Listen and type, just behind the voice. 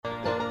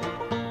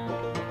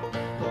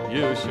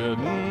You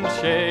shouldn't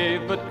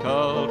shave but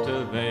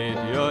cultivate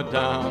your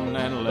down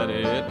and let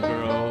it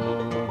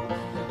grow.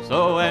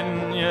 So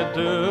when you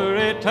do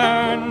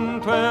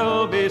return,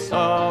 'twill be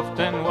soft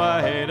and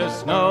white as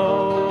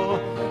snow.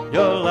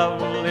 Your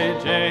lovely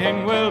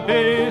Jane will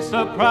be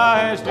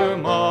surprised to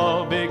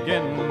all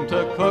begin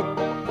to cook.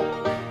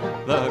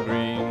 The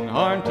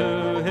greenhorn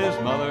to his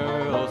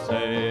mother will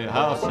say,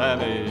 how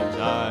savage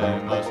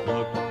I must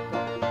look.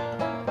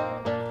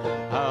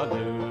 How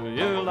do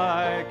you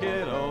like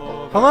it over?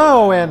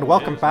 Hello, and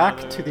welcome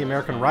back to the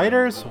American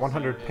Writers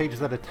 100 Pages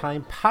at a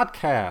Time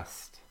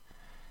podcast.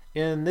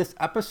 In this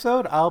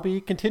episode, I'll be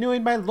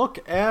continuing my look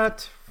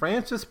at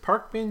Francis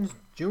Parkman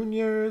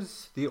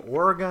Jr.'s The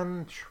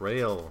Oregon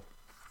Trail.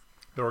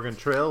 The Oregon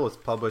Trail was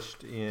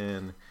published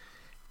in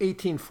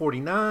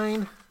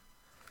 1849.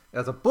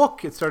 As a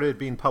book, it started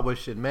being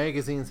published in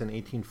magazines in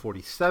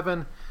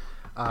 1847,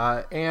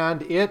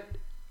 and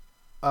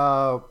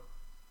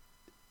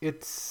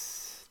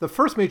it's the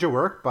first major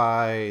work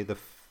by the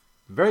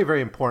very, very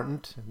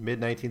important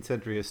mid-19th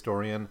century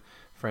historian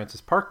Francis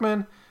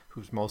Parkman,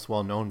 who's most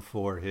well known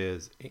for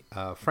his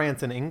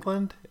France and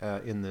England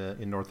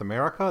in North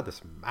America.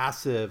 This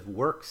massive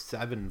work,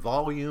 7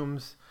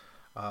 volumes,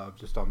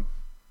 just a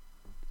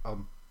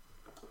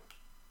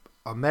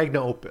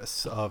magna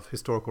opus of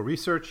historical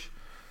research,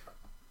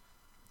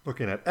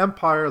 looking at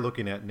empire,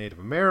 looking at Native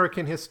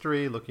American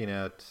history, looking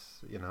at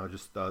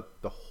just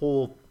the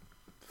whole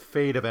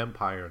fate of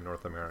empire in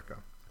North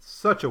America.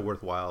 Such a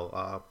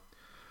worthwhile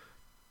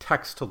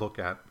text to look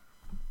at.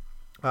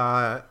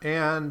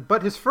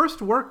 But his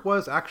first work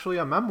was actually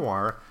a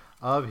memoir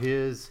of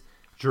his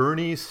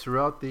journeys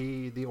throughout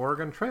the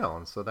Oregon Trail,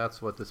 and so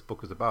that's what this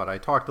book is about. I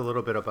talked a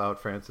little bit about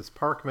Francis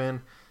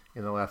Parkman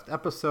in the last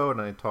episode,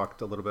 and I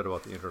talked a little bit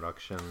about the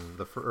introduction,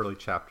 the early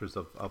chapters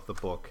of the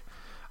book.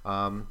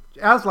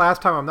 As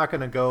last time, I'm not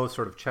going to go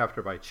sort of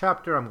chapter by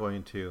chapter. I'm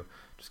going to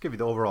just give you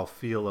the overall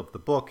feel of the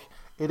book.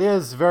 It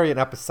is very an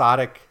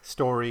episodic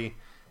story.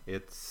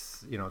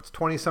 It's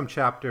 20-some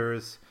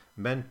chapters,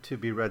 meant to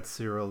be read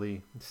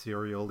serially.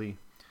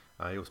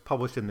 It was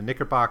published in the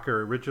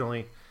Knickerbocker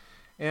originally,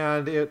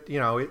 and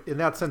in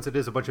that sense, it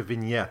is a bunch of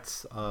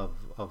vignettes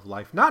of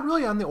life, not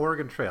really on the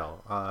Oregon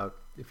Trail.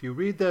 If you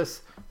read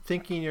this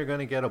thinking you're going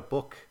to get a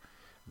book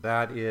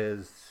that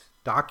is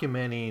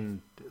documenting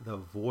the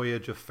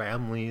voyage of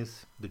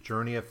families, the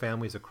journey of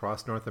families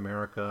across North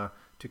America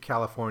to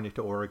California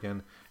to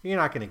Oregon, you're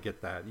not going to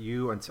get that.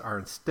 You are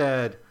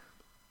instead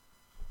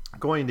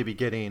going to be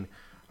getting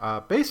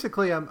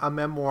basically a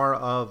memoir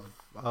of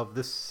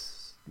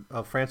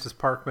Francis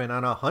Parkman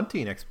on a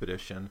hunting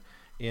expedition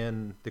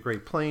in the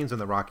Great Plains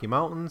and the Rocky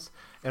Mountains.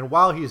 And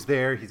while he's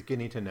there, he's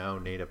getting to know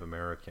Native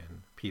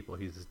American people.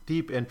 His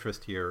deep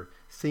interest here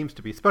seems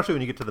to be, especially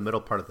when you get to the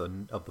middle part of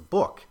the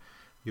book,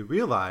 you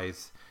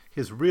realize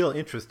his real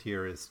interest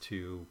here is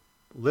to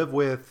live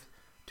with,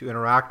 to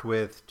interact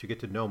with, to get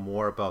to know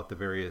more about the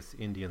various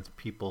Indian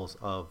peoples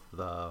of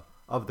the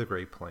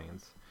Great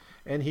Plains.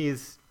 And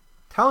he's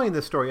telling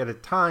this story at a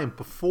time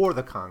before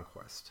the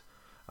conquest.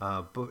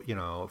 But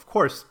of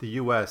course, the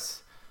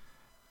U.S.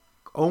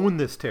 owned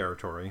this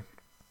territory.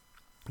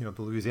 The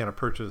Louisiana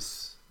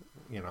Purchase,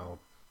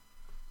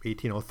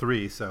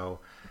 1803. So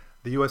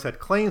the U.S. had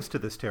claims to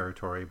this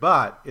territory,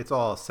 but it's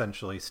all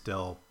essentially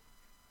still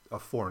a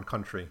foreign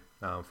country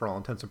for all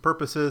intents and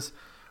purposes,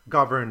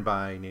 governed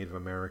by Native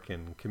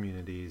American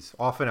communities,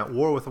 often at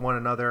war with one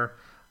another,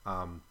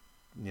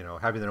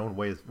 having their own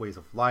ways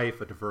of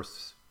life, a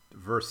diverse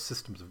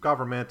systems of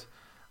government,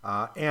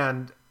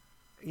 and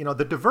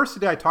the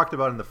diversity I talked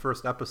about in the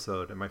first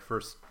episode, in my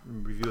first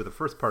review of the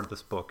first part of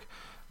this book,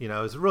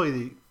 is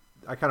really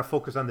I kind of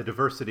focus on the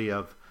diversity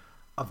of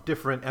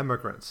different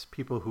immigrants,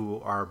 people who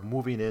are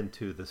moving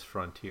into this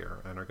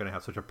frontier and are going to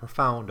have such a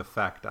profound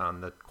effect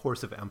on the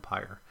course of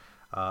empire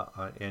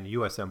and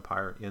U.S.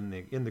 empire in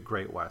the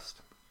Great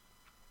West.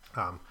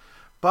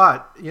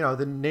 But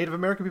the Native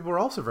American people are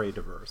also very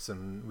diverse,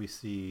 and we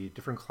see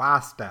different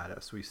class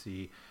status. We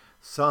see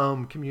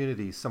some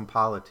communities, some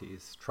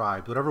polities,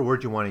 tribes, whatever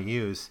word you want to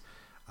use,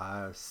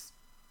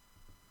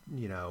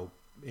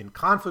 in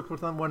conflict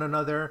with one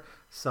another,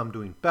 some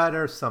doing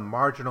better, some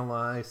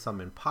marginalized, some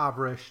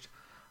impoverished.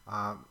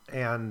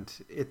 And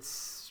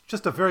it's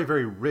just a very,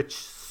 very rich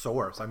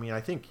source. I mean, I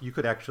think you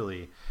could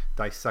actually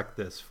dissect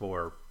this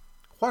for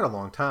quite a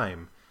long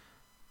time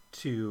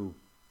to,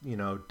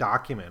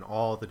 document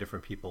all the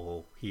different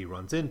people he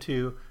runs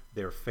into,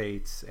 their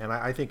fates. And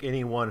I think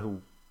anyone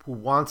who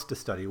wants to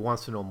study,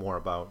 wants to know more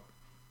about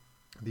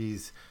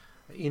these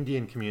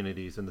Indian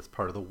communities in this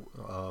part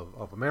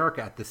of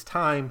America at this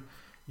time,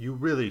 you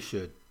really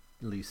should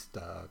at least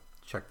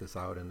check this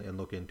out and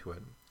look into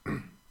it.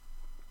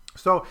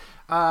 So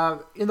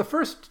in the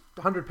first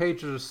 100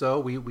 pages or so,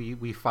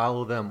 we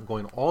follow them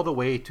going all the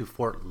way to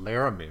Fort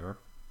Laramie.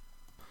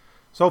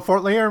 So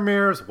Fort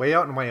Laramie is way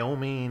out in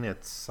Wyoming.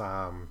 It's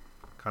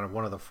kind of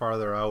one of the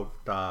farther out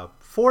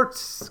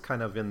forts,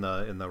 kind of in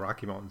the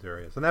Rocky Mountains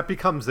areas, and that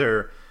becomes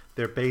their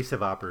base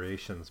of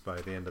operations by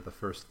the end of the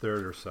first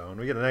third or so. And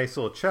we get a nice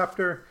little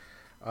chapter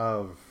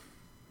of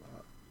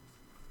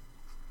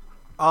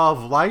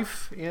of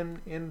life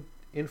in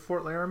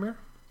Fort Laramie.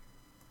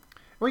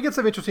 We get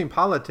some interesting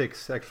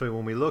politics actually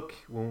when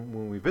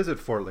we visit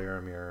Fort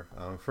Laramie.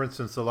 For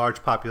instance, the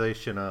large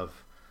population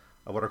of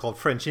what are called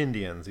French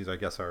Indians. These, I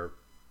guess, are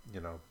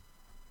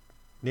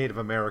Native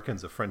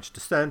Americans of French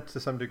descent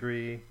to some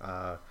degree.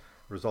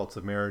 Results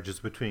of marriages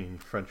between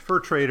French fur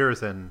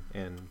traders and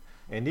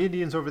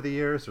Indians over the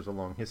years. There's a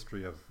long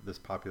history of this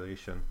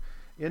population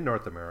in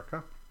North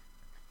America.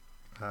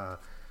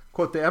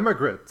 Quote, the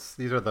emigrants,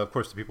 these are, of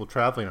course, the people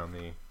traveling on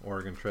the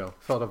Oregon Trail,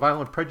 felt a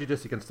violent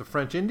prejudice against the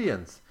French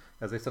Indians,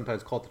 as they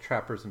sometimes called the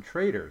trappers and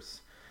traders.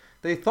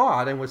 They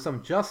thought, and with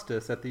some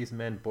justice, that these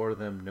men bore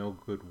them no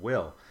good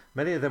will.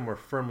 Many of them were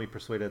firmly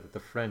persuaded that the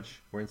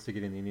French were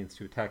instigating the Indians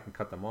to attack and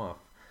cut them off.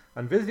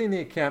 On visiting the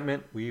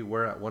encampment, we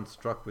were at once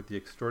struck with the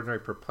extraordinary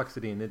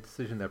perplexity and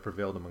indecision that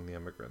prevailed among the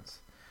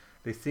emigrants.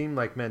 They seemed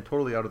like men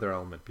totally out of their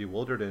element,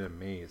 bewildered and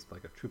amazed,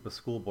 like a troop of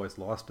schoolboys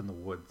lost in the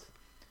woods.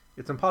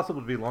 It's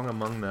impossible to be long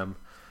among them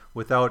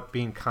without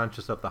being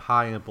conscious of the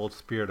high and bold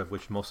spirit of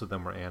which most of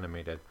them were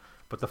animated.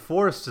 But the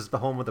forest is the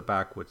home of the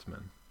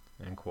backwoodsman,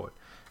 end quote.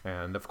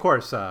 And of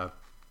course, the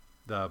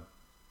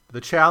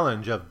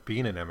challenge of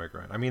being an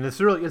immigrant. I mean, this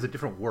really is a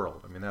different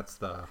world. I mean, that's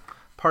the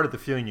part of the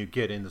feeling you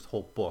get in this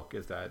whole book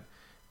is that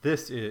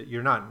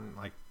you're not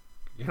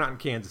in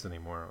Kansas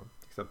anymore,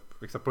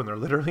 except when they're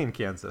literally in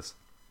Kansas.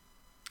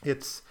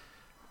 It's,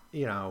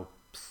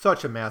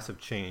 such a massive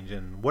change,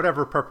 and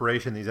whatever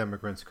preparation these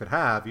immigrants could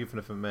have, even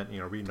if it meant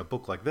reading a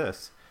book like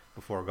this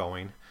before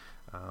going,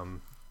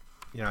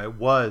 it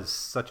was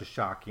such a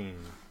shocking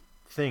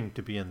thing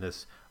to be in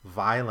this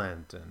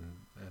violent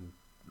and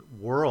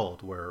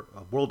world, where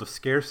a world of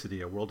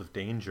scarcity, a world of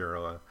danger,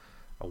 a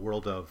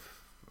world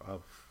of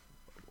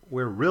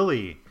where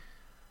really,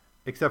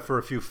 except for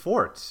a few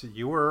forts,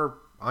 you were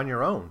on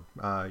your own.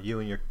 You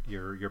and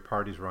your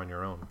parties were on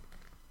your own.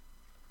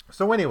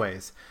 So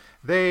anyways,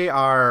 they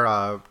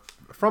are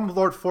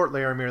from Fort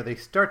Laramie. They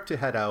start to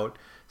head out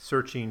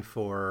searching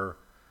for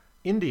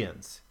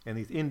Indians, and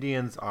these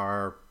Indians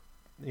are,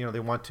 they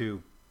want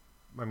to.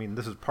 I mean,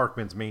 this is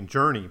Parkman's main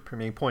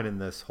point in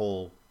this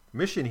whole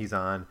mission he's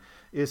on,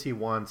 is he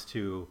wants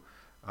to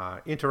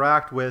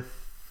interact with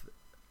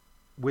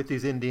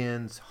these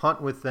Indians,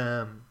 hunt with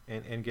them,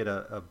 and get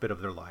a bit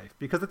of their life.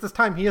 Because at this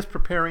time he is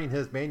preparing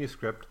his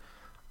manuscript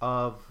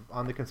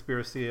on the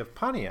conspiracy of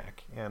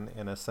Pontiac, and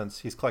in a sense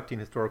he's collecting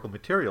historical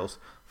materials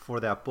for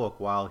that book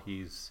while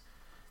he's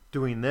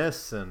doing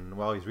this and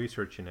while he's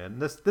researching it.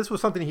 And this was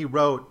something he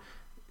wrote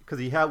because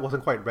he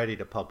wasn't quite ready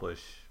to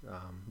publish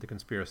the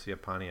conspiracy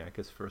of Pontiac,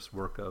 his first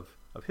work of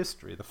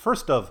history, the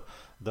first of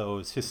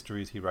those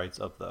histories he writes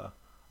of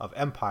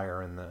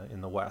empire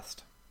in the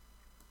West.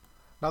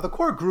 Now the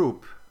core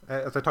group,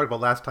 as I talked about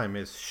last time,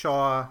 is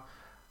Shaw,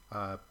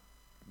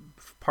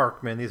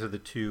 Parkman. These are the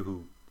two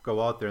who go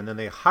out there, and then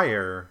they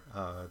hire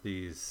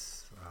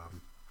these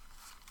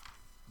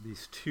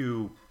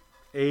two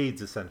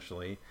aides,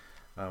 essentially.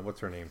 What's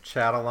her name?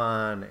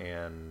 Chatillon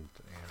and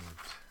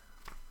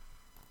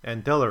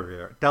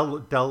Delorier,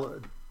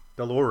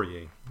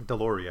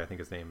 I think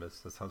his name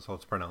is. That's how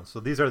it's pronounced. So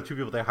these are the two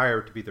people they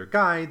hire to be their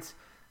guides,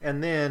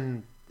 and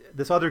then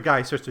this other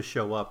guy starts to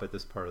show up at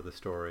this part of the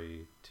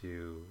story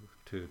to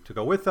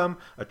go with them.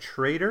 A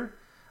trader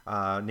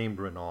named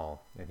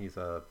Renal, and he's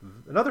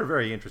another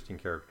very interesting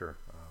character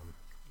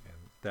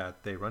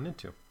that they run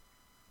into.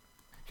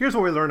 Here's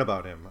what we learn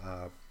about him.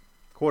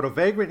 Quote, a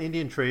vagrant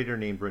Indian trader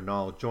named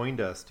Renal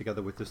joined us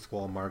together with this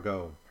squaw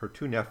Margot, her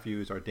two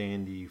nephews, our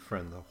dandy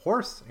friend the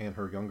Horse, and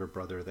her younger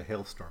brother the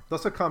Hailstorm.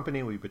 Thus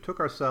accompanied, we betook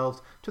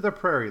ourselves to the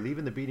prairie,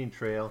 leaving the beating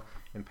trail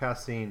and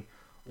passing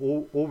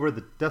over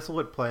the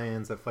desolate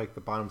plains that flank the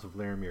bottoms of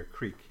Laramie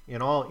Creek.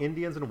 In all,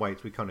 Indians and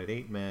whites, we counted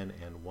 8 men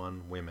and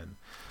 1 woman.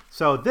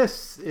 So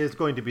this is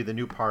going to be the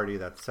new party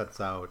that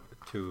sets out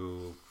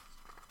to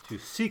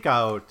seek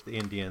out the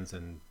Indians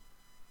and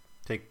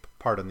take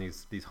part in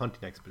these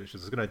hunting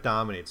expeditions. It's going to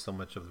dominate so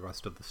much of the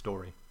rest of the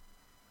story.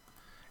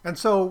 And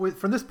so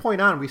from this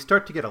point on, we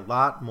start to get a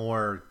lot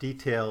more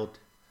detailed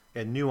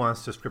and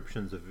nuanced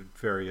descriptions of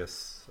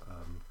various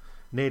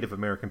Native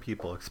American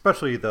people,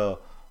 especially the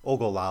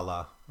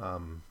Ogallala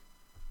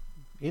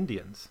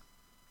Indians.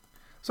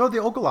 So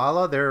the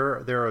Ogallala,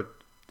 they're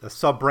a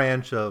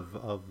sub-branch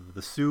of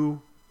the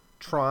Sioux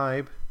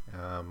tribe.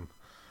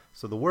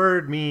 So the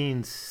word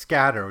means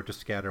scatter, or to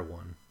scatter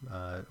one,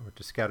 or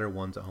to scatter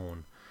one's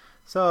own.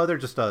 So they're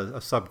just a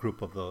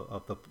subgroup of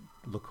the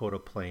Lakota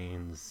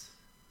Plains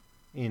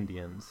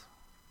Indians.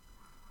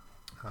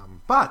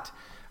 But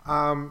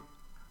the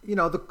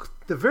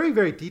very,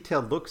 very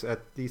detailed looks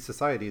at these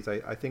societies,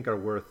 I think, are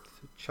worth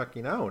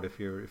checking out if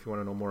you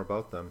want to know more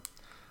about them.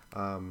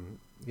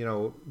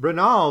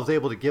 Renal is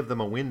able to give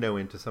them a window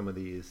into some of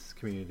these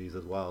communities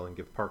as well, and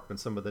give Parkman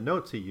some of the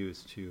notes he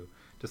used to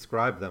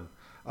describe them.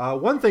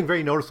 One thing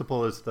very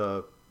noticeable is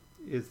the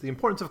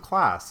importance of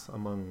class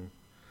among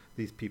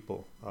these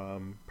people.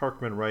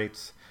 Parkman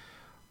writes,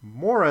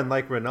 Moran,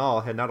 like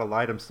Renal, had not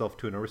allied himself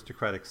to an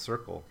aristocratic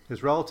circle.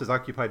 His relatives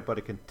occupied but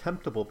a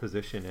contemptible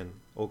position in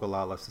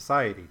Ogallala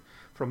society.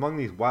 For among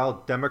these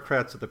wild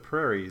democrats of the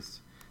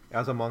prairies,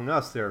 as among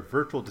us, there are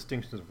virtual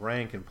distinctions of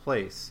rank and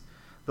place,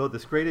 though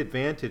this great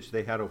advantage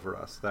they had over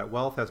us, that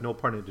wealth has no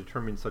part in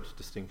determining such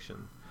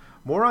distinction.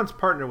 Moran's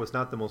partner was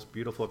not the most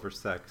beautiful of her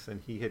sex,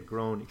 and he had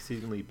grown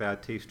exceedingly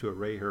bad taste to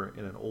array her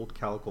in an old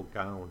calico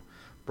gown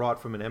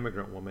brought from an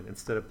emigrant woman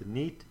instead of the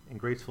neat and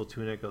graceful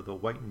tunic of the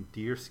whitened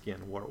deer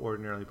skin worn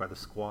ordinarily by the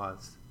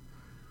squaws.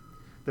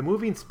 The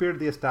moving spirit of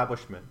the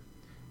establishment,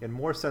 in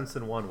more sense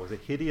than one, was a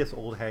hideous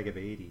old hag of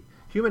 80.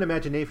 Human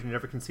imagination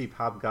never conceived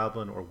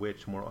hobgoblin or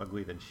witch more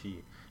ugly than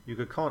she. You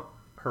could count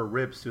her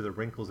ribs through the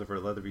wrinkles of her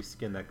leathery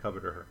skin that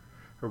covered her.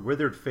 Her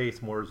withered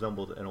face more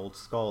resembled an old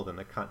skull than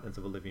the countenance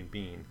of a living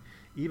being,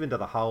 even to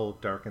the hollow,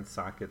 darkened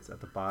sockets at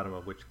the bottom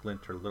of which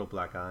glint her little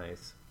black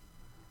eyes.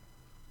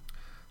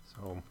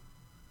 So,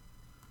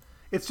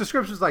 it's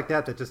descriptions like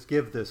that that just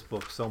give this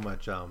book so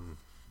much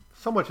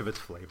of its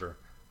flavor.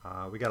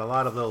 We got a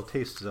lot of little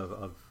tastes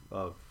of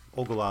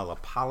Ogallala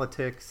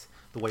politics,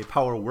 the way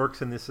power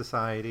works in these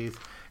societies,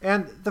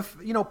 and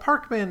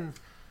Parkman.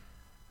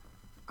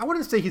 I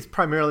wouldn't say he's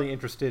primarily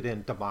interested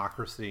in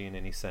democracy in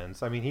any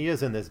sense. I mean, he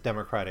is in this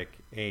democratic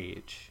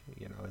age,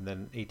 in the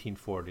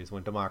 1840s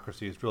when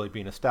democracy is really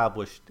being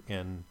established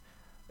in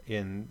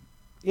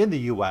the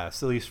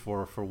U.S., at least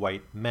for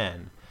white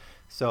men.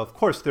 So, of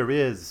course,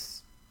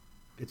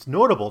 it's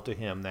notable to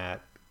him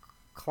that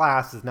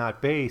class is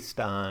not based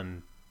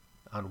on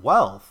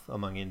wealth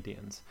among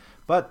Indians.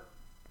 But,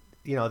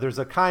 there's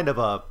a kind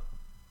of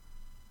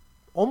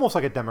almost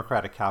like a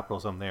democratic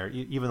capitalism there,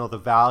 even though the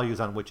values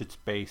on which it's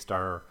based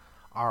are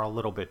a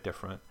little bit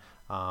different.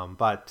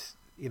 But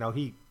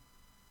he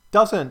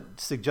doesn't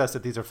suggest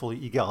that these are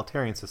fully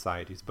egalitarian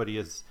societies, but he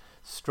is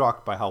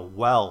struck by how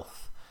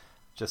wealth,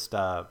 just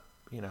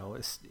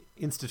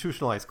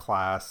institutionalized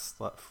class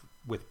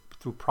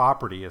through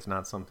property, is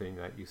not something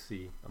that you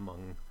see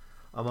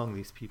among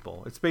these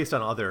people. It's based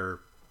on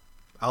other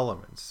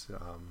elements.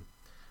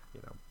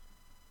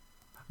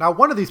 Now,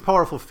 one of these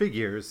powerful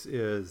figures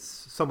is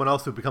someone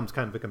else who becomes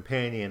kind of a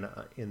companion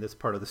in this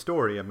part of the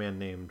story, a man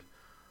named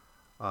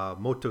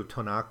Moto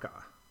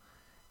Tanaka.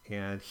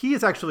 And he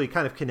is actually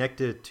kind of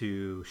connected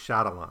to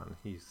Chatillon.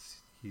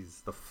 He's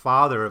the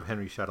father of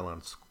Henry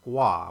Chatillon's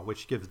squaw,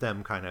 which gives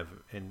them kind of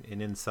an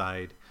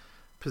inside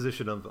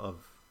position of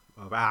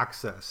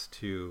access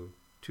to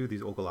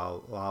these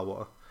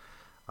Ogallala.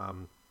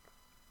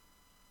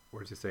 Where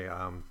does he say?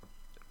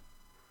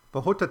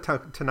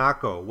 Bahota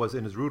Tanaka was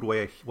in his rude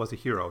way was a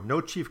hero.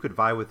 No chief could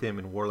vie with him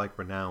in warlike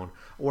renown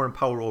or in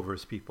power over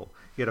his people.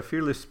 He had a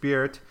fearless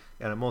spirit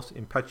and a most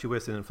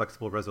impetuous and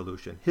inflexible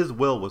resolution. His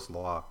will was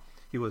law.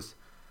 He was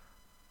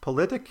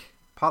politic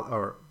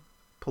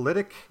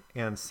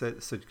and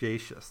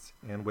sagacious,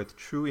 and with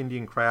true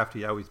Indian craft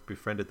he always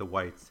befriended the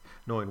whites,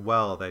 knowing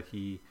well that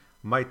he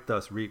might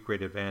thus reap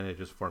great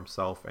advantages for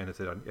himself and his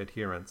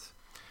adherents.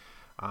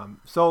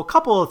 So a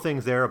couple of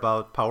things there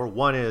about power.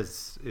 One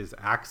is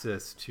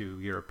access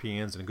to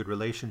Europeans and a good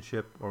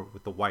relationship, or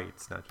with the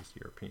whites, not just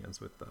Europeans,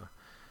 with the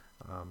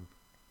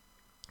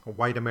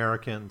white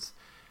Americans.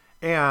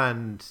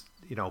 And,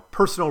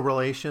 personal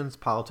relations,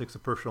 politics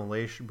of personal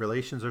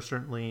relations are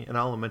certainly an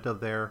element of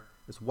there,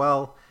 as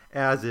well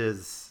as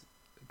is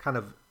kind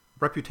of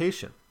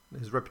reputation,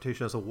 his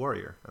reputation as a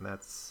warrior. And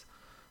that's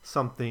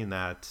something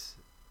that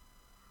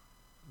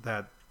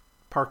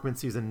Parkman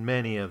sees in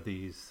many of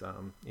these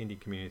Indian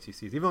communities he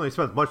sees, even though he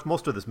spends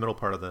most of this middle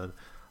part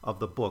of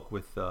the book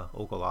with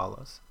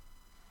Ogallalas.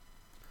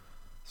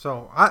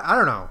 So I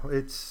don't know.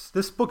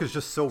 This book is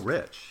just so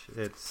rich.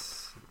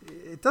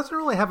 It doesn't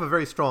really have a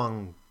very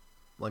strong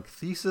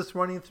thesis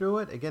running through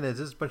it. Again, it's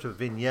just a bunch of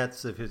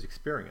vignettes of his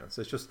experience.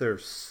 It's just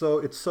it's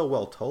so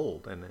well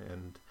told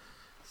and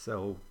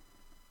so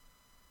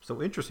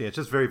interesting. It's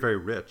just very, very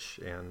rich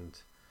and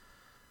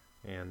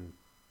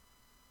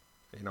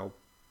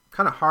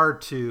kind of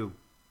hard to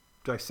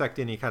dissect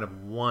any kind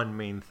of one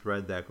main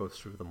thread that goes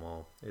through them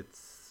all.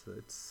 It's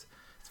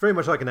very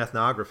much like an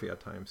ethnography at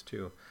times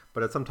too,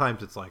 but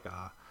sometimes it's like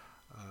a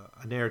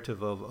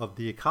narrative of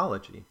the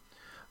ecology.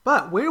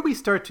 But where we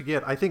start to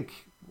get, I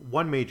think,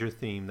 one major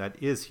theme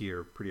that is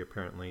here pretty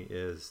apparently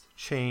is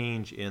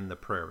change in the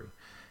prairie.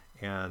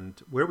 And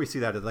where we see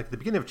that is like the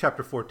beginning of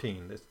chapter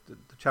 14, the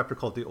chapter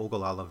called the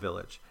Ogallala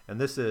Village. And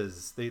this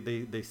is,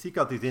 they seek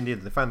out these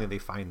Indians and finally they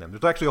find them.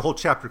 There's actually a whole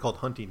chapter called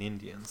Hunting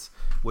Indians,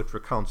 which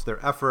recounts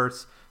their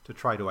efforts to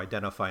try to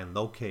identify and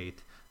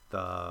locate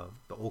the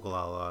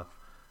Ogallala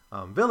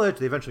village.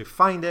 They eventually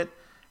find it.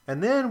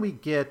 And then we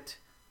get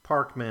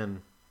Parkman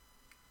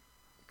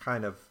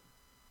kind of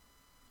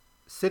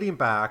sitting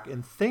back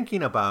and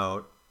thinking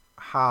about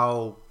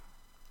how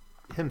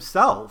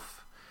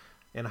himself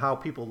and how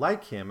people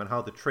like him and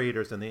how the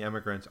traders and the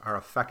immigrants are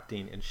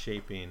affecting and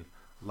shaping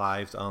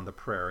lives on the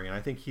prairie. And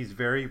I think he's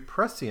very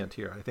prescient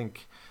here. I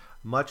think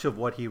much of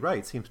what he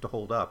writes seems to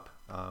hold up.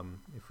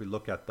 If we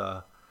look at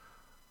the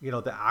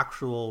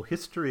actual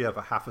history of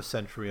a half a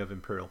century of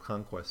imperial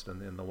conquest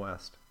in the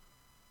West.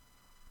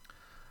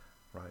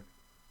 right?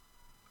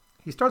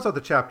 He starts out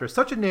the chapter,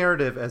 such a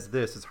narrative as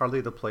this is hardly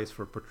the place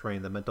for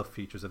portraying the mental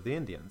features of the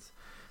Indians.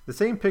 The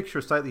same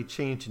picture, slightly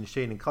changed in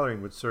shade and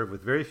coloring, would serve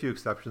with very few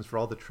exceptions for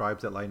all the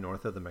tribes that lie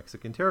north of the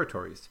Mexican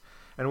territories.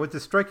 And with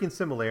this striking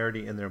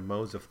similarity in their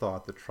modes of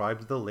thought, the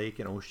tribes of the lake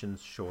and ocean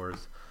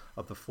shores,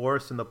 of the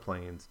forests and the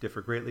plains,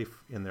 differ greatly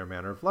in their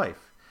manner of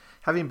life.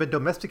 Having been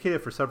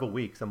domesticated for several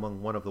weeks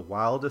among one of the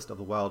wildest of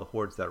the wild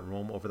hordes that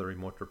roam over the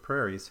remoter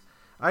prairies,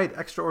 I had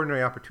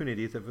extraordinary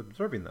opportunities of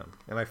observing them,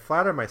 and I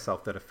flatter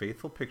myself that a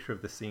faithful picture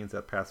of the scenes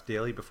that pass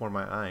daily before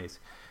my eyes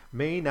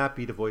may not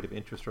be devoid of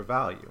interest or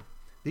value.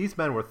 These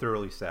men were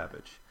thoroughly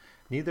savage.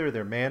 Neither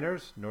their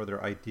manners nor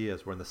their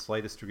ideas were in the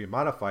slightest degree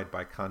modified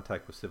by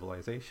contact with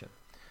civilization.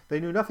 They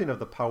knew nothing of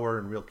the power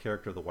and real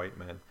character of the white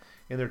men,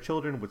 and their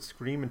children would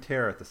scream in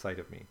terror at the sight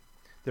of me.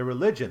 Their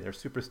religion, their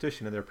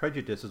superstition, and their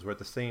prejudices were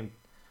the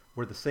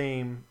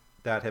same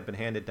that had been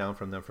handed down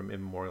from them from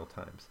immemorial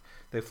times.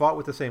 They fought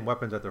with the same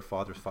weapons that their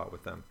fathers fought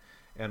with them,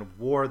 and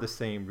wore the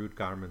same rude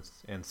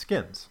garments and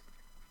skins.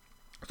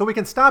 So we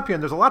can stop here,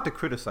 and there's a lot to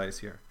criticize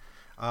here.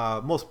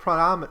 Most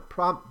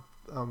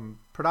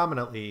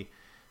predominantly,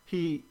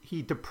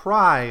 he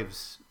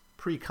deprives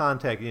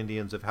pre-contact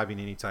Indians of having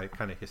any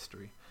kind of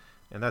history.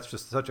 And that's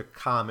just such a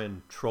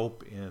common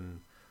trope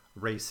in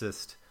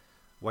racist,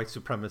 white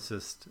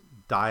supremacist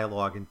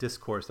dialogue and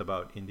discourse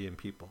about Indian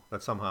people.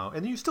 That somehow,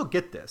 and you still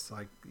get this,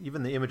 like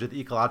even the image of the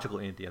ecological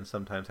Indian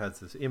sometimes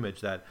has this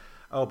image that,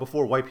 oh,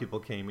 before white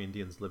people came,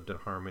 Indians lived in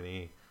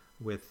harmony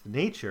with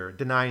nature,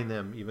 denying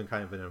them even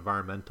kind of an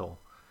environmental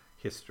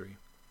history,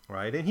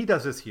 right? And he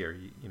does this here.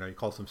 He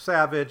calls them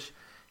savage.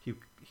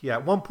 He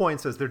at one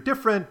point says they're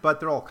different, but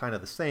they're all kind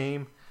of the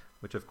same,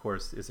 which of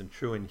course isn't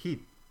true. And he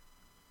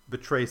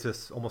betrays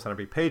this almost on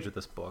every page of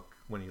this book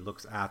when he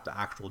looks at the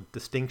actual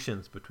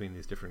distinctions between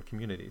these different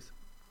communities.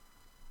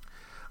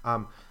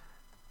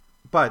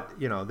 But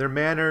their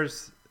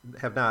manners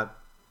have not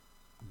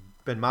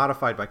been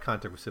modified by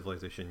contact with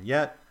civilization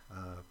yet.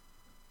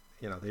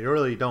 They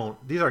really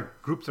don't. These are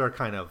groups that are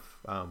kind of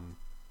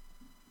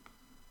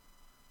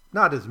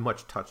not as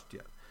much touched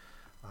yet.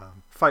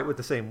 Fight with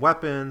the same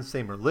weapons,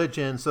 same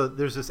religion. So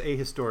there's this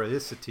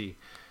ahistoricity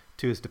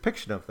to his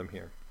depiction of them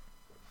here.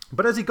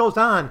 But as he goes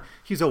on,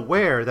 he's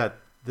aware that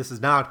this is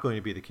not going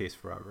to be the case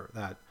forever,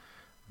 that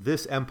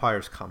this empire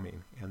is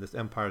coming, and this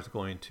empire is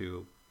going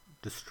to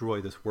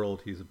destroy this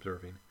world he's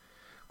observing.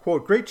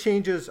 Quote, great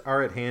changes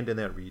are at hand in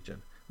that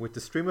region. With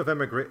the stream of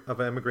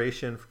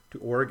emigration to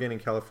Oregon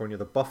and California,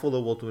 the buffalo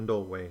will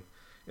dwindle away,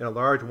 and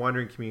large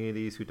wandering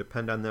communities who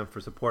depend on them for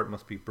support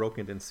must be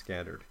broken and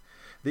scattered.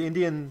 The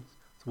Indians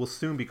will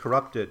soon be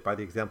corrupted by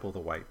the example of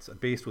the whites,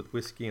 abased with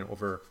whiskey and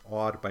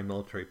overawed by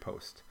military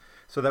posts,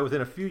 so that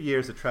within a few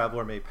years the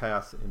traveler may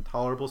pass in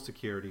tolerable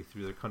security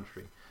through their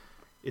country.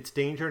 Its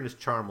danger and its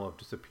charm will have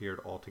disappeared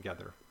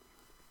altogether.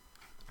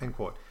 End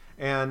quote.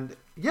 And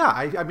yeah,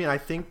 I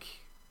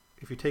think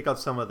if you take out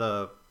some of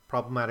the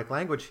problematic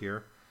language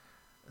here,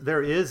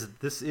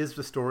 this is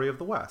the story of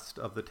the West,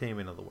 of the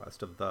taming of the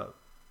West, of the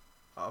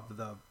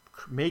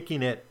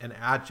making it an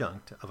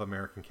adjunct of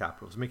American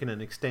capitalism, making it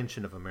an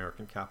extension of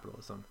American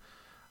capitalism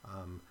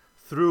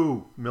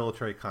through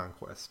military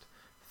conquest,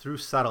 through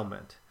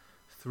settlement,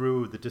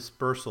 through the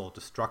dispersal,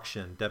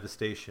 destruction,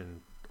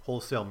 devastation,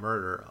 wholesale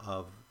murder,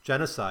 of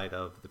genocide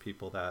of the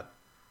people that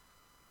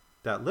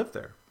live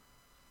there.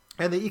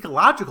 And the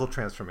ecological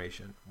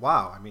transformation,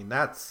 wow,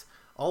 that's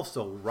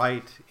also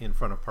right in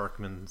front of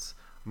Parkman's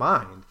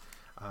mind.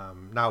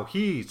 Now,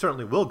 he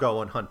certainly will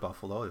go and hunt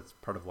buffalo. It's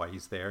part of why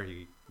he's there.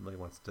 He really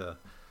wants to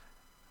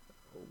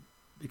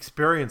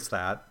experience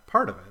that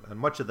part of it. And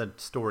much of the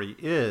story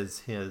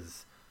is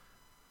his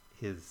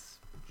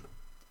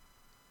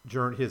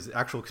journey, his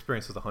actual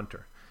experience as a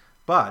hunter.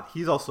 But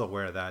he's also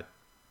aware that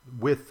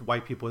with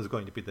white people is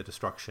going to be the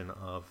destruction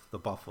of the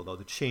buffalo,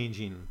 the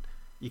changing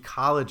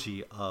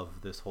ecology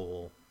of this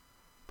whole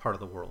part of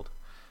the world.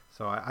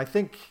 So I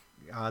think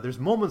there's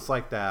moments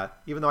like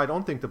that, even though I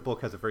don't think the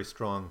book has a very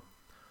strong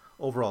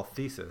overall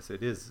thesis.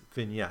 It is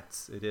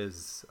vignettes. It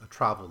is a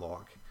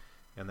travelogue.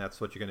 And that's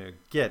what you're going to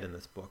get in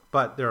this book.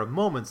 But there are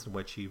moments in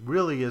which he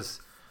really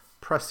is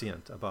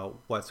prescient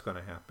about what's going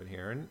to happen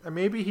here. And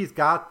maybe he's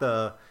got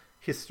the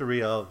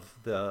history of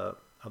the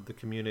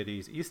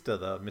communities east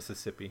of the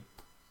Mississippi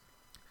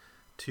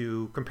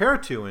to compare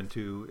to and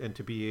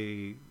to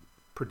be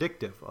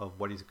predictive of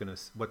what's going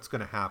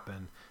to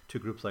happen to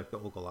groups like the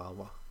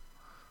Ogallala.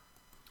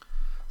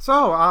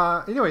 So,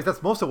 anyways,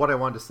 that's most of what I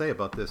wanted to say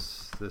about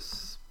this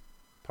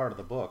part of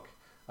the book.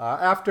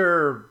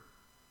 After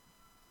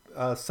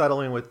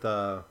settling with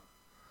the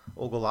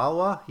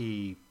Ogallala,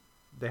 they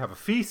have a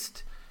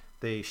feast.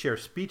 They share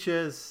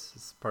speeches.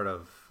 It's part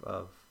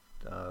of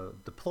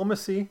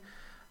diplomacy.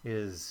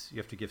 Is you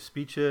have to give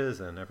speeches,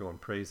 and everyone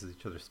praises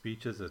each other's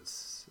speeches.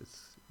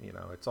 It's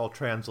all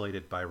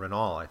translated by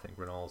Renal. I think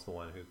Renal is the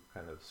one who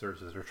kind of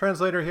serves as their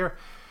translator here,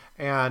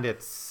 and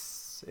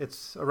it's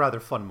a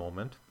rather fun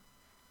moment.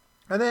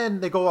 And then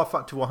they go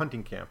off to a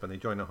hunting camp, and they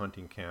join a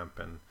hunting camp,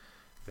 and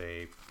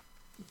they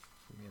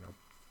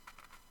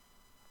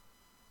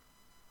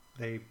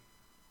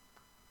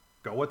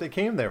go what they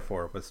came there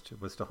for, was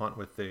to hunt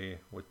with the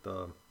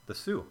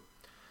Sioux.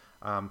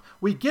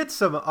 We get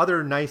some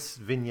other nice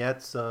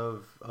vignettes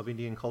of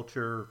Indian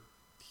culture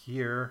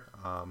here,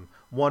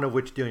 one of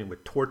which dealing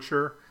with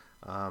torture,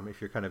 if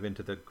you're kind of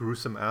into the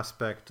gruesome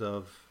aspect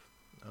of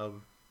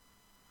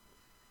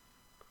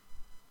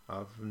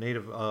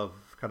Native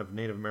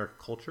American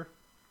culture.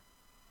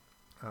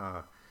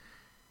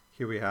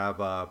 Here we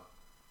have,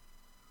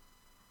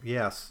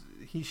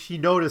 she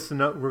noticed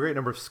a great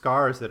number of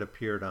scars that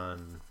appeared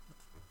on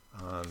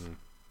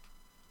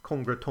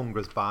Kongra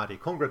Tonga's body.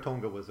 Kongra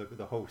Tonga was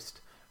the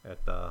host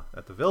at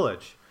the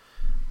village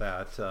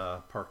that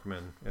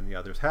Parkman and the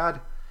others had,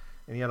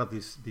 and he had all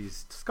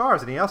these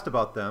scars, and he asked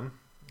about them.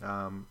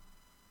 No,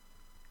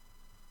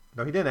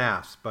 he didn't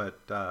ask, but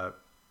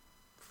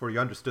for he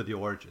understood the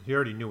origin. He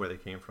already knew where they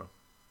came from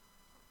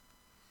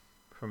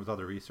his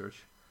other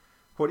research.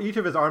 Quote, each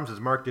of his arms was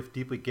marked if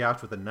deeply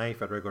gashed with a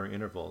knife at regular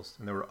intervals,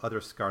 and there were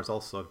other scars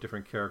also of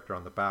different character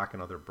on the back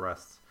and other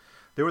breasts.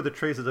 There were the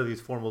traces of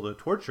these formidable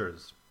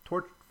tortures,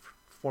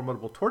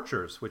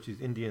 which these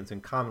Indians,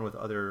 in common with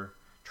other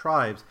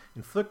tribes,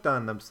 inflict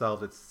on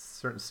themselves at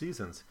certain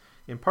seasons.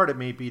 In part, it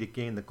may be to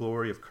gain the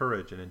glory of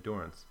courage and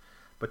endurance,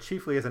 but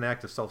chiefly as an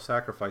act of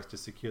self-sacrifice to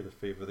secure the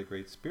favor of the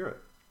Great Spirit.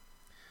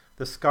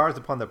 The scars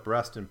upon the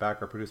breast and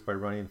back are produced by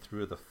running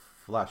through the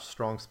flesh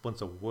strong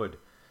splints of wood,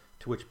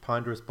 to which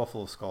ponderous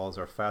buffalo skulls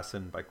are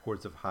fastened by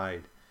cords of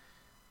hide.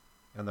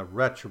 And the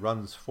wretch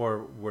runs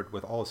forward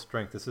with all his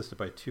strength, assisted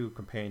by two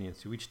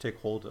companions, who each take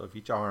hold of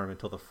each arm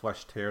until the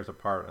flesh tears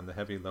apart and the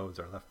heavy loads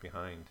are left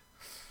behind.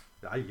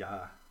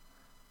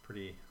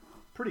 Pretty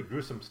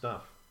gruesome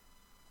stuff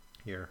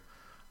here.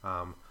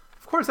 Of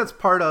course, that's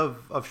part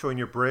of showing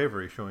your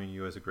bravery, showing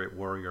you as a great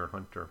warrior and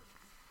hunter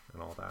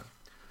and all that.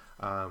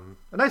 A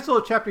nice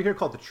little chapter here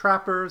called The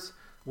Trappers,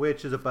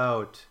 which is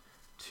about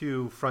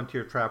two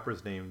frontier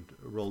trappers named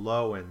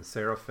Rollo and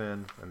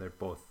Seraphin, and they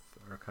both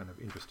are kind of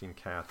interesting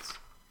cats.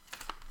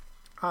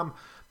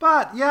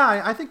 But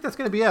yeah, I think that's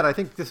going to be it. I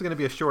think this is going to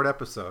be a short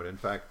episode. In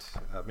fact,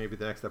 maybe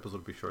the next episode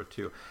will be short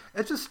too.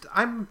 It's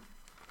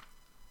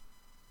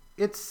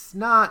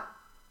not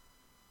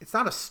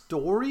a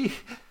story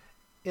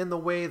in the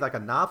way like a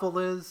novel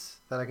is,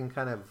 that I can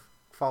kind of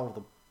follow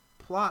the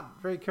plot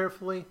very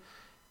carefully.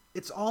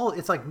 It's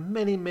like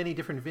many, many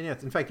different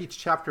vignettes. In fact, each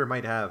chapter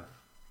might have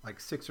like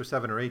 6 or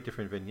 7 or 8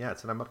 different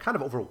vignettes, and I'm kind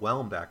of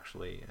overwhelmed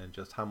actually, and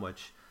just how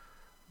much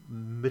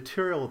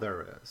material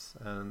there is.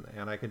 And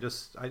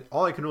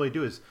all I can really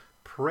do is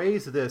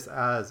praise this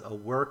as a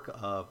work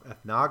of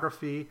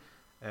ethnography,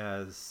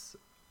 as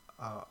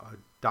a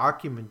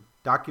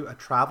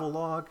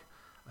travelogue,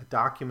 a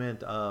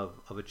document of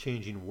a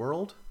changing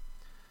world.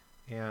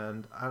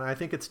 And I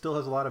think it still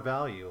has a lot of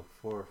value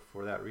for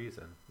that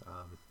reason,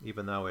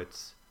 even though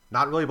it's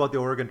not really about the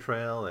Oregon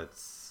Trail.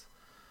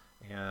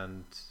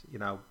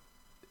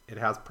 It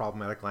has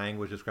problematic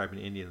language describing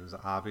Indians,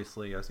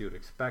 obviously, as you would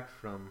expect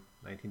from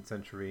 19th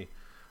century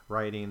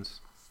writings.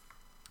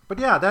 But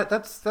yeah,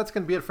 that's going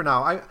to be it for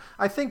now.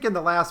 I think in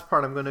the last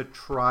part, I'm going to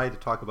try to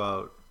talk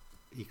about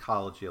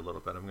ecology a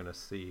little bit. I'm going to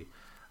see,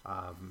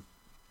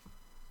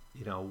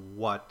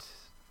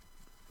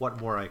 what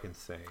more I can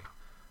say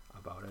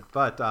about it.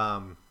 But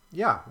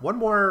one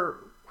more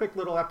quick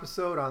little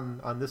episode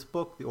on this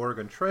book, The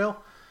Oregon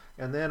Trail,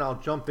 and then I'll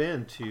jump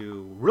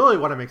into really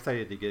what I'm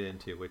excited to get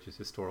into, which is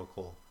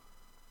historical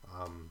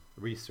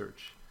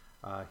research,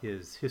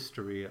 his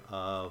history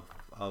of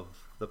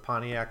the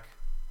Pontiac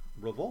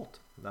Revolt,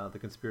 the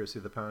conspiracy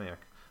of Pontiac.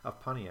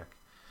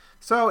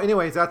 So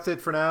anyways, that's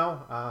it for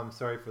now.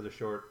 Sorry for the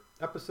short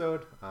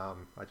episode.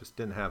 I just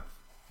didn't have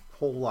a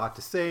whole lot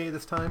to say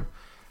this time.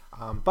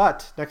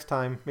 But next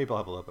time, maybe I'll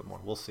have a little bit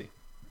more. We'll see.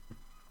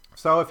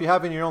 So if you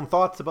have any of your own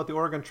thoughts about the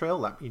Oregon Trail,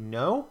 let me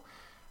know.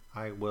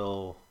 I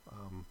will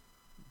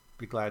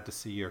be glad to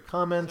see your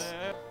comments.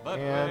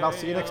 And I'll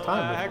see you next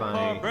time with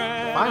my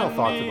final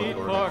thoughts about the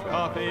Oregon Trail. For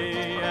coffee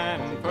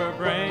and for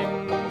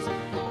brains.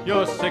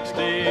 Your 60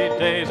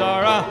 days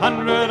are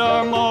 100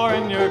 or more,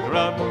 and your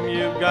grub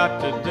you've got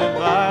to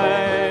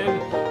divide.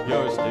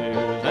 Your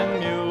steers and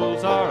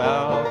mules are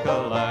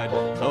alkalied,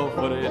 so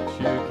footage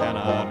you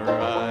cannot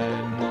ride.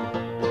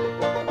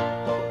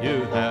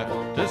 You have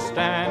to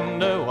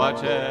stand a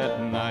watch at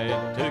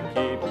night to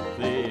keep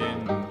the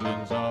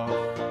Indians off.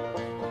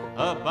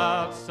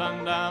 About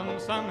sundown,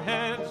 some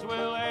heads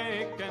will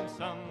ache and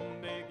some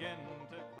begin